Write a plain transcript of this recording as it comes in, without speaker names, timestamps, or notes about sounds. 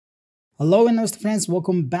Hello and namaste friends,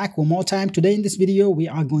 welcome back one more time. Today in this video we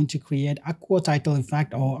are going to create Aqua title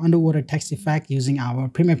effect or underwater text effect using our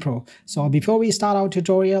Premiere Pro. So before we start our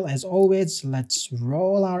tutorial, as always, let's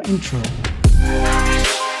roll our intro.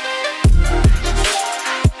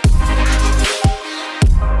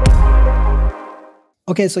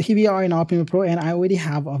 Okay, so here we are in our Premiere Pro and I already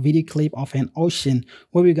have a video clip of an ocean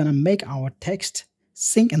where we're gonna make our text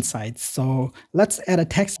sink inside. So let's add a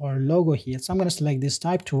text or logo here. So I'm going to select this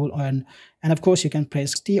type tool and of course you can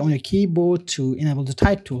press T on your keyboard to enable the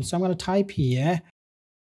type tool. So I'm going to type here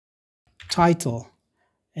title,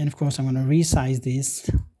 and of course I'm going to resize this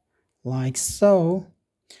like so,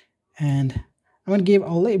 and I'm going to give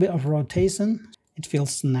a little bit of rotation. It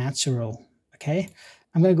feels natural. Okay,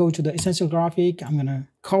 I'm going to go to the essential graphic. I'm going to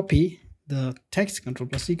copy the text,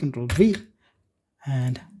 Ctrl+C, Ctrl+V,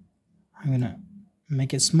 and I'm going to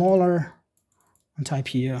make it smaller and type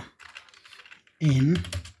here in.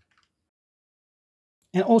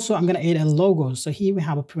 And also I'm going to add a logo. So here we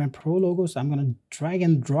have a Premiere Pro logo. So I'm going to drag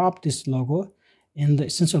and drop this logo in the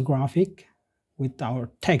essential graphic with our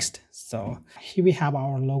text. So here we have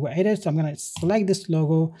our logo added. So I'm going to select this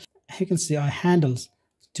logo. You can see our handles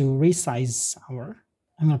to resize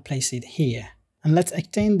I'm going to place it here. And let's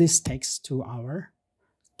extend this text to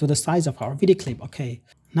the size of our video clip. Okay,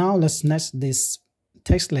 now let's nest this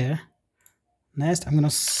text layer. Next I'm gonna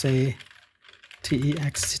say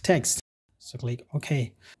text. So click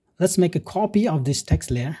OK. Let's make a copy of this text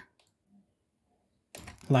layer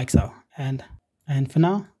like so, and for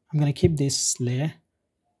now I'm gonna keep this layer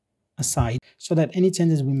aside so that any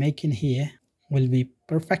changes we make in here will be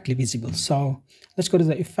perfectly visible. So let's go to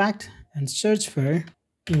the effect and search for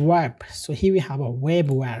warp. So here we have a web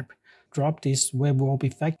warp. Drop this web warp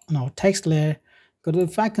effect on our text layer. Go to the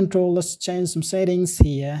effect control. Let's change some settings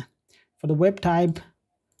here. For the web type,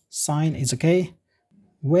 sign is okay.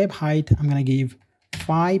 Web height, I'm going to give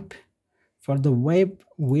 5. For the web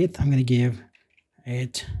width, I'm going to give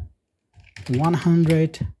it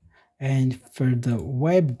 100. And for the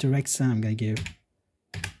web direction, I'm going to give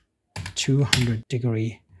 200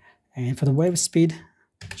 degree. And for the wave speed,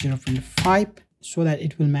 0.5, so that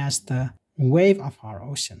it will match the wave of our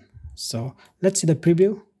ocean. So let's see the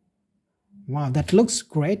preview. Wow, that looks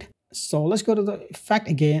great. So let's go to the effect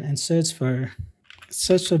again and search for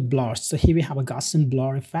blur. So here we have a Gaussian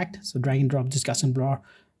blur effect. So drag and drop this Gaussian blur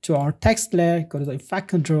to our text layer. Go to the effect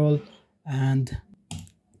control and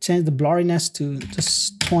change the blurriness to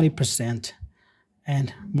just 20%.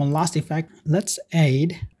 And one last effect, let's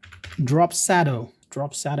add drop shadow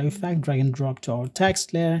effect. Drag and drop to our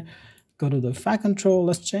text layer. Go to the effect control.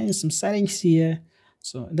 Let's change some settings here.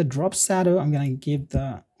 So in the drop shadow, I'm going to give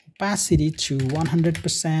the opacity to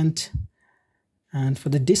 100%, and for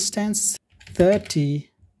the distance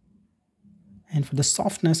 30, and for the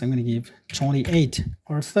softness I'm going to give 28,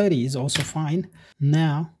 or 30 is also fine.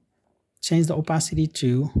 Now change the opacity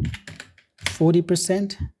to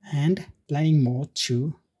 40% and blending mode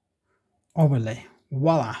to overlay.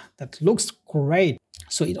 Voila, that looks great.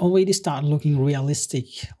 So it already started looking realistic,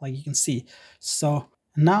 like you can see. So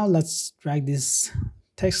now let's drag this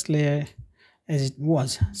text layer as it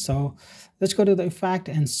was. So let's go to the effect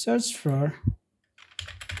and search for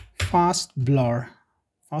fast blur.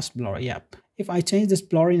 Yep. If I change this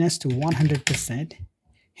blurriness to 100%,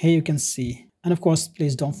 here you can see. And of course,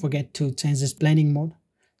 please don't forget to change this blending mode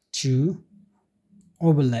to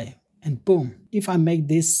overlay, and boom. If I make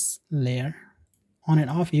this layer on and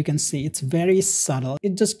off, you can see it's very subtle.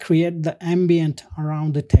 It just creates the ambient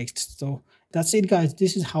around the text. So that's it, guys.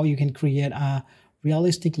 This is how you can create a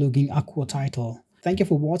realistic looking Aqua title. Thank you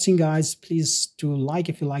for watching, guys. Please do like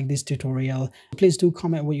if you like this tutorial. Please do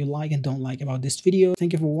comment what you like and don't like about this video.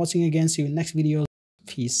 Thank you for watching again. See you in the next video.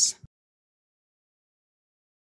 Peace.